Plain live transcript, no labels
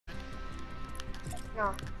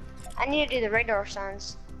No. I need to do the radar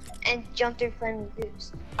signs and jump through flaming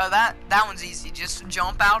boots. Oh, that one's easy. Just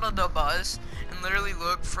jump out of the bus and literally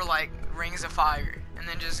look for like rings of fire, and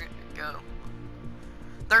then just go.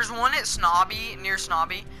 There's one at Snobby, near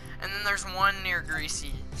Snobby, and then there's one near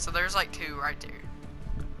Greasy. So there's like 2 right there.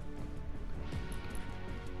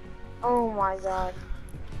 Oh my god.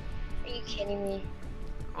 Are you kidding me?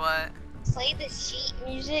 What? Play the sheet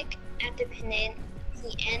music at the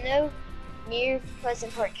piano near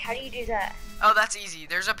Pleasant Park. How do you do that? Oh, that's easy.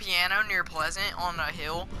 There's a piano near Pleasant on a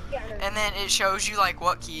hill, Yeah. and then it shows you like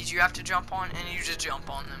what keys you have to jump on, and you just jump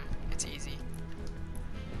on them. It's easy.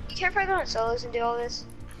 You care if I go on solos and do all this?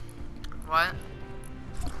 What?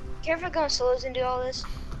 Care if I go on solos and do all this?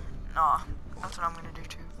 Nah, that's what I'm gonna do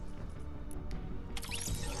too.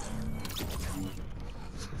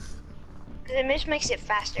 Because it just makes it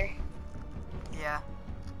faster. Yeah.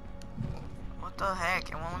 What the heck?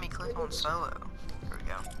 It won't let me click on solo. There we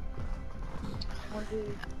go.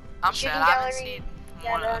 I'm sad. I haven't seen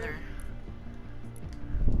one other.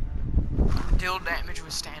 Deal damage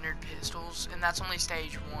with standard pistols, and that's only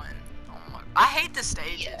stage 1. Oh my! I hate the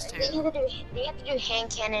stages too. They have to do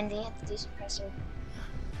hand cannon. They have to do suppressor.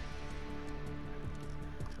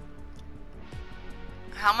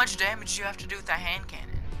 How much damage do you have to do with that hand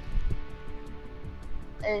cannon?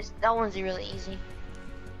 That one's really easy.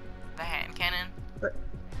 The hand cannon?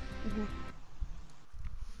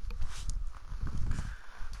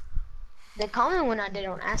 The common one I did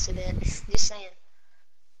on accident. Just saying.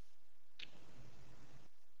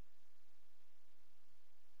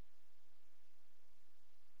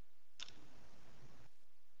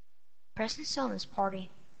 Preston's still in this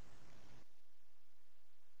party.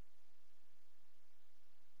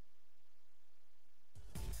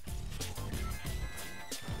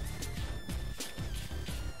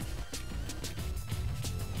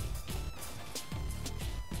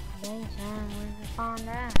 Where's the phone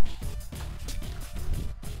at?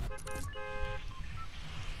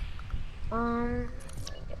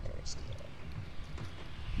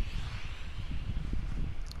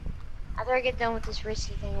 After I get done with this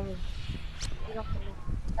risky thing, I'm gonna get off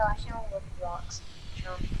the. No, I shouldn't look at rocks.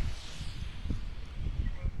 Sure.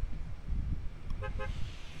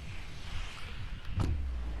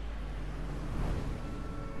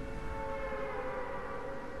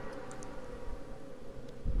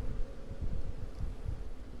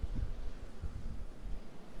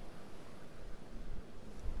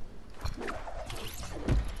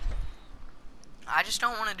 I just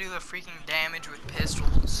don't want to do the freaking damage with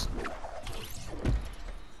pistols.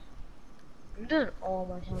 I'm doing all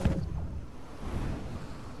my time.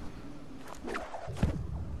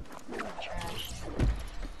 Trash.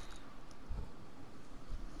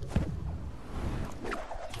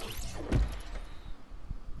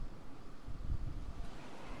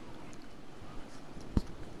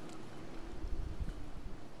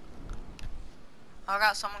 I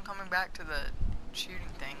got someone coming back to the shooting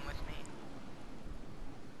thing with me.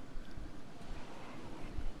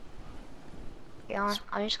 Yeah,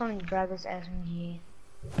 I'm just going to grab this SMG.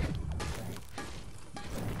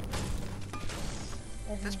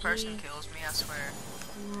 If this person kills me, I swear.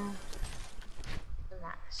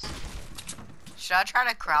 Nice. Should I try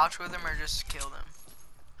to crouch with them or just kill them?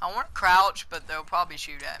 I want to crouch, but they'll probably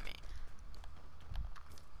shoot at me.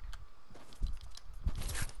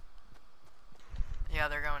 Yeah,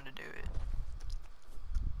 they're going to do it.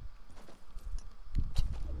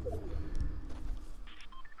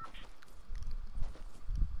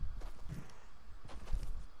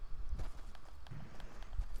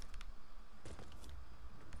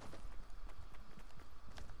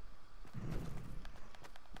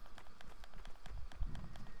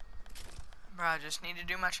 Bro, I just need to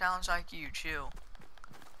do my challenge like you. Chill.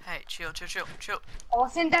 Hey, chill, chill, chill, chill.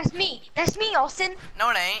 Austin, that's me. That's me, Austin.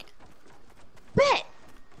 No, it ain't. Bet.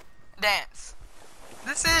 Dance.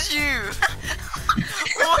 This is you.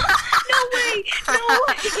 No way. No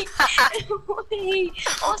way. No way.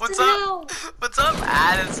 Austin, What's no. up? What's up,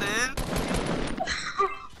 Addison?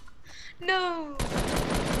 No.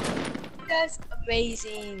 That's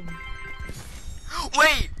amazing.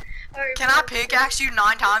 Wait. Right, Can I pickaxe you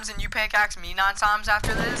 9 times and you pickaxe me 9 times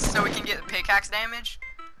after this so we can get pickaxe damage?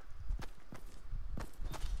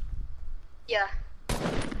 Yeah.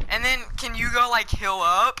 And then can you go like heal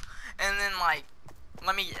up and then like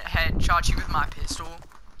let me headshot you with my pistol?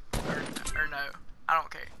 Or no. I don't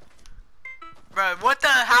care. Bro, what the?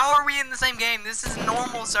 How are we in the same game? This is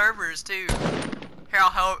normal servers too. Here, I'll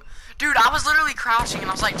help. Dude, I was literally crouching and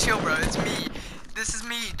I was like, chill bro, it's me. this is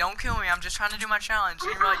me. Don't kill me. I'm just trying to do my challenge.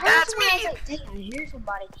 And you're I like, heard that's somebody, I was me. like, dang, I hear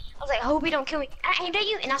somebody. I was like, I hope he don't kill me. And I aimed at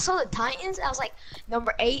you, and I saw the Titans. I was like,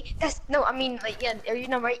 number 8. That's no, I mean, like, yeah, are you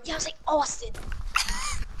number 8? Yeah, I was like, Austin.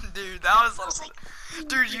 Dude, that was I was like,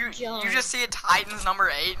 dude, you just see a Titans number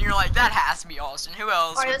 8, and you're like, that has to be Austin. Who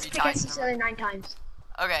else Alright, would let's be pick Titans each number? other 9 times.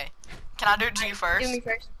 Okay, can I do it to you first? Do me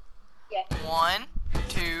first. Yeah. 1,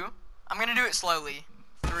 2. I'm gonna do it slowly.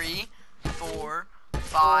 3, 4,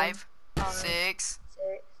 5, 6,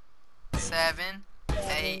 7,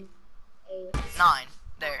 8, 9.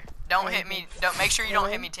 There. Don't hit me. Don't make sure you don't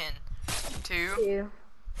hit me 10. 2,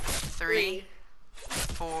 3,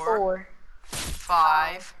 4,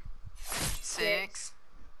 5, 6,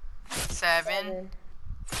 7,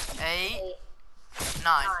 8,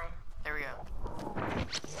 9. There we go.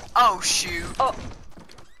 Oh shoot. Oh.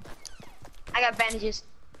 I got bandages.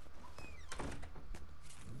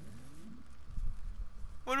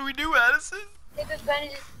 What do we do, Addison? Take those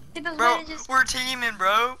bandages. Take those Bro, bandages. we're teaming,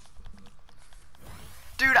 bro.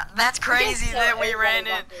 Dude, that's crazy that we ran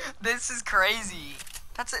in. This is crazy.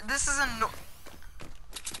 This is a.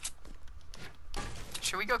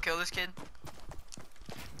 Should we go kill this kid?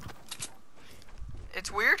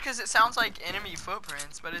 It's weird because it sounds like enemy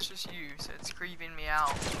footprints, but it's just you, so it's creeping me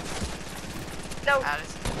out. No.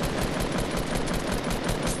 Addison.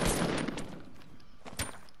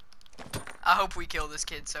 I hope we kill this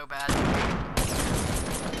kid so bad.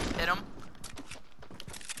 Hit him.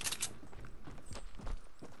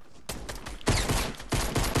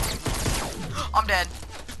 I'm dead.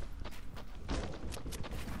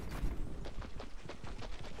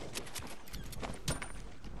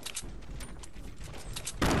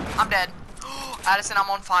 I'm dead. Addison, I'm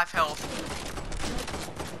on 5 health.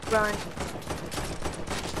 Run.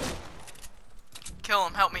 Kill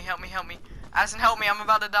him. Help me, help me, help me. Addison, help me. I'm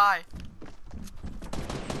about to die.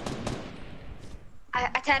 I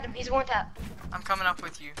tagged him. He's one tap. I'm coming up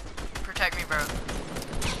with you. Protect me, bro.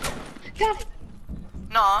 Got it.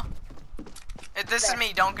 Nah. This is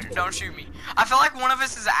me. Don't shoot me. I feel like one of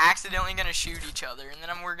us is accidentally gonna shoot each other, and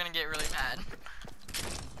then we're gonna get really mad.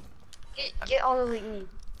 Get all the loot you need.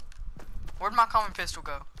 Where'd my common pistol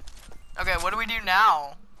go? Okay, what do we do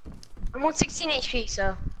now? I'm on 16 HP,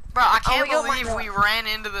 so. Bro, I can't we go believe mine we ran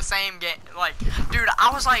into the same game. Like, dude,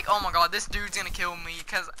 I was like, oh my god, this dude's gonna kill me.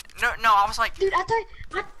 Cause no, I was like, Dude,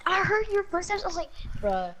 I heard your footsteps. I was like,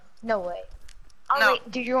 bruh, no way. I was No.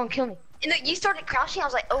 like, dude, you're gonna kill me. And then you started crouching. I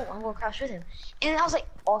was like, oh, I'm gonna crouch with him. And then I was like,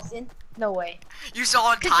 Austin, no way. you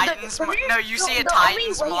saw a Titans. No, you see a the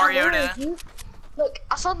Titans only way I learned Mariota. is you- Look,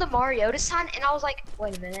 I saw the Mariota sign, and I was like,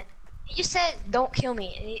 wait a minute. He just said, don't kill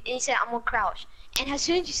me. And he said, I'm gonna crouch. And as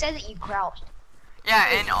soon as you said that, you crouched. Yeah,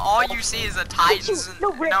 and all you see is a Titans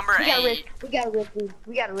No, rift. number We got a 8. rift. We got a rift, dude.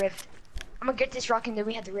 We got a rift. I'm gonna get this rock, and then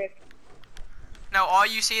we have the rift. No, all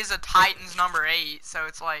you see is a Titans number 8. So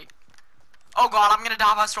it's like, oh god, I'm gonna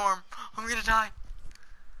die by storm. I'm gonna die.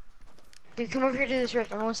 Dude, come over here to this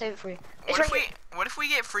rift. I'm gonna save it for you. It's What right if we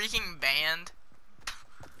get freaking banned?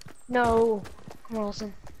 No. Come on,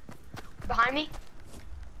 Wilson. Behind me?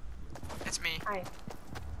 It's me. Alright.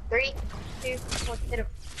 3, 2, 1, hit him.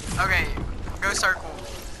 Okay, go circle.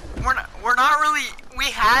 We're not really. We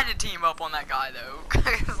had to team up on that guy though,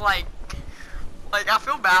 cause like I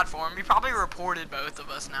feel bad for him. He probably reported both of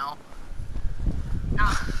us now.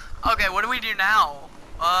 Nah. Okay, what do we do now?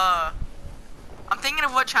 I'm thinking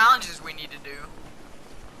of what challenges we need to do.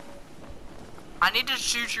 I need to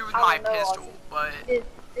shoot you with I my don't know, pistol, Austin.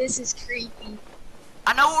 but This is creepy.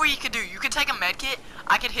 I know what you could do. You could take a med kit.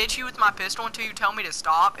 I could hit you with my pistol until you tell me to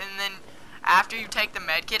stop, and then after you take the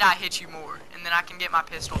med kit, I hit you more, and then I can get my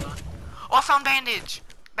pistol done. Oh, I found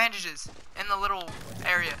bandages in the little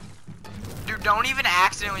area. Dude, don't even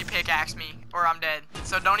accidentally pickaxe me, or I'm dead.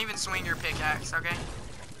 So don't even swing your pickaxe, okay?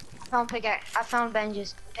 I found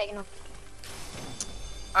bandages. I'm taking them.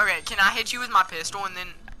 Okay, can I hit you with my pistol, and then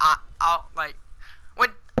I'll like, what?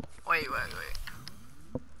 Wait.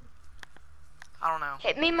 I don't know.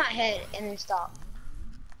 Hit me in my head and then stop.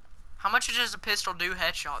 How much does a pistol do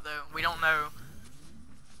headshot though? We don't know.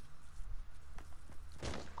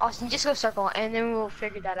 Austin, just go circle, and then we'll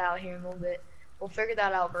figure that out here in a little bit. We'll figure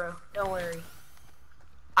that out, bro. Don't worry.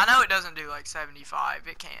 I know it doesn't do like 75.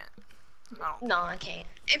 It can't. No, I can't.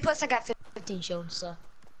 And plus, I got 15 shields, so.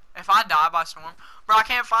 If I die by storm, bro, I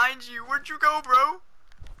can't find you. Where'd you go, bro?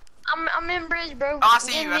 I'm in bridge, bro. Oh, I I'm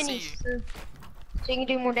see getting you. I see minis, you. So you can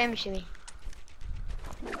do more damage to me.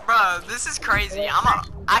 Bro, this is crazy.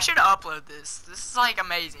 I should upload this. This is like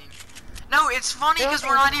amazing. No, it's funny because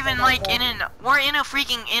we're not even like we're in a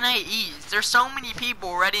freaking NAEs. There's so many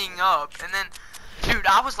people readying up, and then, dude,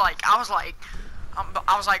 I was like,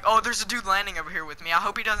 I was like, oh, there's a dude landing over here with me. I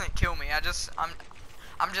hope he doesn't kill me.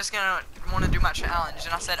 I'm just gonna want to do my challenge,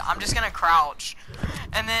 and I said I'm just gonna crouch,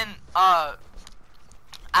 and then I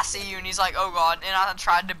see you, and he's like, oh god, and I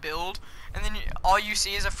tried to build, and then all you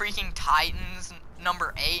see is a freaking Titans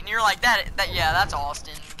number 8, and you're like, yeah, that's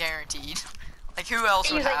Austin, guaranteed. Like, who else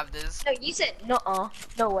And would he was have this? no, you said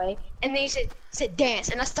no way. And then you said dance,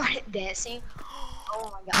 and I started dancing.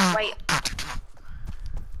 Oh my god, wait.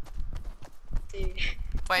 Dude.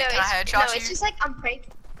 Wait, No, can I headshot no, you? it's just like I'm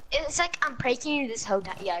pranking. It's like I'm pranking you this whole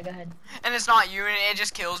time. Yeah, go ahead. And it's not you, and it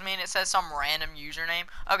just kills me, and it says some random username.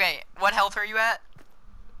 Okay, what health are you at?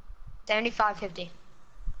 75, 50.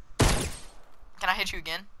 Can I hit you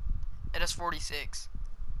again? It is 46.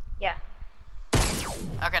 Yeah.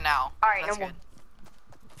 Okay, now. Alright, That's no good.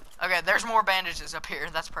 Okay, there's more bandages up here.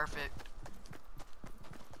 That's perfect.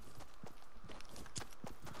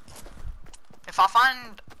 If I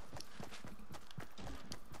find...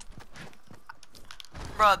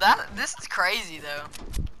 Bro, this is crazy, though.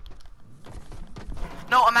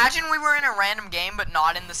 No, imagine we were in a random game, but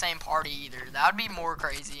not in the same party, either. That would be more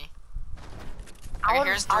crazy. Okay,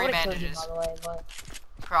 here's 3 bandages. Killed you, by the way, but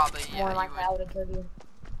Probably, yeah, more likely I would have killed you.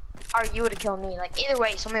 Or you would have killed me. Like, either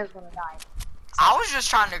way, somebody was gonna die. I was just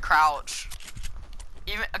trying to crouch.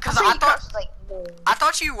 Even because So I you thought crouched, like, no. I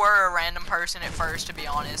thought you were a random person at first, to be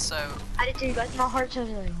honest. So, I did too, guys. My heart's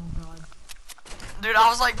just like, oh god. dude, I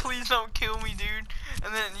was like, please don't kill me, dude.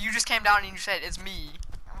 And then you just came down and you said it's me.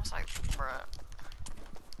 I was like, bruh.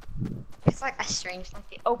 It's like a strange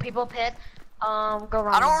like oh people pit. Go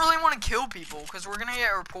wrong. I don't really want to kill people because we're gonna get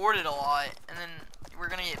reported a lot, and then we're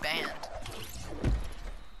gonna get banned.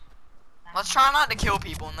 Let's try not to kill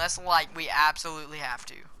people unless like we absolutely have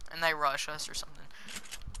to, and they rush us or something.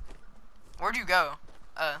 Where'd you go?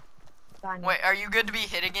 Wait, are you good to be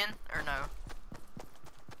hit again or no?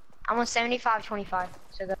 I'm on 75, 25.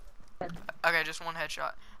 So go. Okay, just one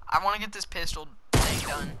headshot. I want to get this pistol thing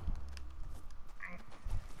done.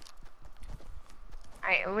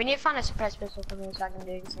 Alright, we need to find a suppressed pistol for me so I can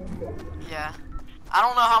do the same. Yeah. I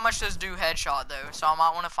don't know how much those do headshot though, so I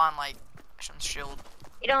might want to find like some shield.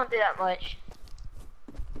 You don't do that much.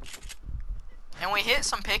 And we hit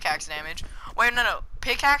some pickaxe damage. Wait, no.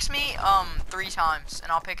 Pickaxe me 3 times,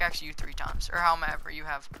 and I'll pickaxe you 3 times, or however you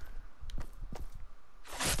have.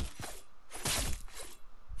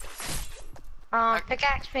 Okay.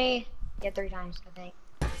 Pickaxe me. Yeah, 3 times I think.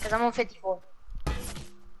 Cause I'm on 54.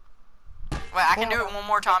 Wait, I can do it one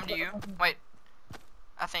more time to you. Wait.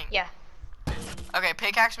 I think. Yeah. Okay,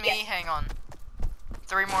 pickaxe me, Yeah. hang on.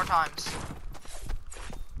 3 more times.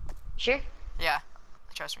 Sure? Yeah,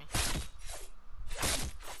 trust me.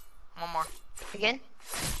 One more. Again?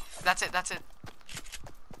 That's it.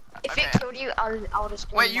 If Okay. it killed you, I'll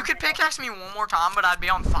just. Wait, you could pickaxe me one more time, but I'd be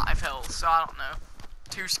on 5 health, so I don't know.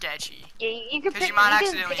 Too sketchy. Yeah, you could 'Cause you might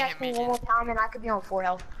accidentally pickaxe hit me me one more time, and I could be on 4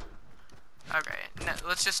 health. Okay, no,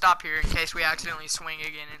 let's just stop here in case we accidentally swing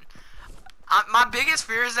again. And my biggest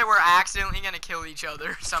fear is that we're accidentally gonna kill each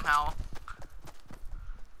other somehow.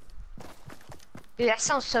 Dude, that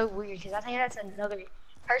sounds so weird because I think that's another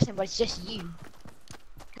person, but it's just you.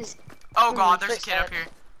 Oh god, there's a kid up here.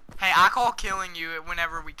 Hey, I call killing you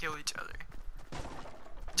whenever we kill each other.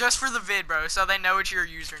 Just for the vid, bro, so they know it's your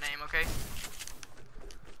username, okay?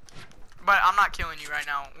 But I'm not killing you right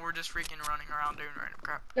now. We're just freaking running around doing random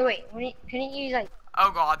crap. No, wait. Couldn't you use like?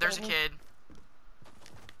 Oh god, there's a kid.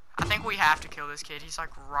 I think we have to kill this kid. He's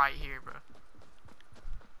like right here, bro.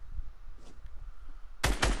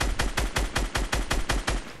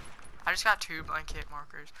 I just got 2 blanket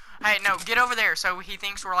markers. Hey, no, get over there so he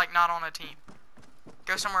thinks we're like not on a team.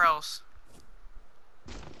 Go somewhere else.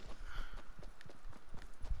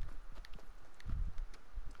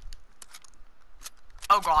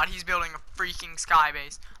 Oh god, he's building a freaking sky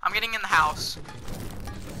base. I'm getting in the house.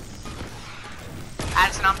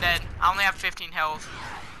 Addison, I'm dead. I only have 15 health.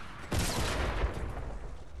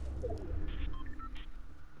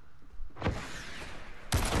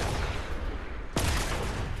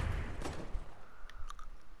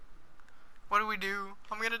 What do we do?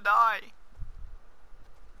 I'm gonna die.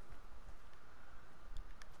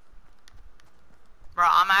 Bro,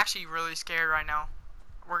 I'm actually really scared right now.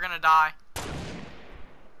 We're gonna die.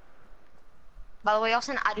 By the way,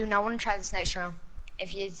 Austin, I do not want to try this next round.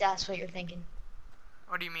 If that's what you're thinking.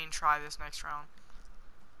 What do you mean try this next round?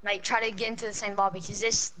 Like, try to get into the same lobby, because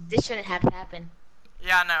this shouldn't have to happen.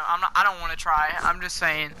 Yeah, no, I don't want to try. I'm just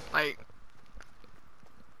saying, like...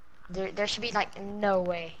 There should be, like, no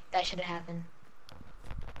way that should have happened.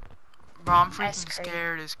 Bro, I'm That's freaking crazy.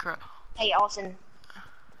 scared as crap. Hey, Austin,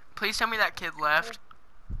 Please tell me that kid left.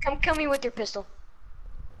 come kill me with your pistol.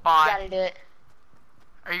 Bye. You gotta do it.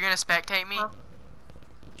 Are you gonna spectate me? Huh?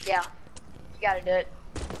 Yeah. You gotta do it.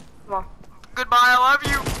 Come on. Goodbye, I love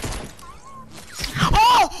you.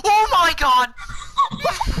 Oh! Oh my god!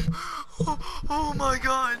 Oh my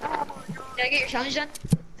god. Did I get your challenge done?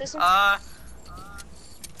 This one? I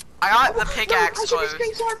got the pickaxe I should have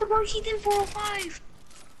closed. screenshot the worksheet in 405.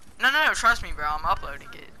 No, trust me, bro. I'm uploading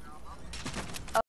it.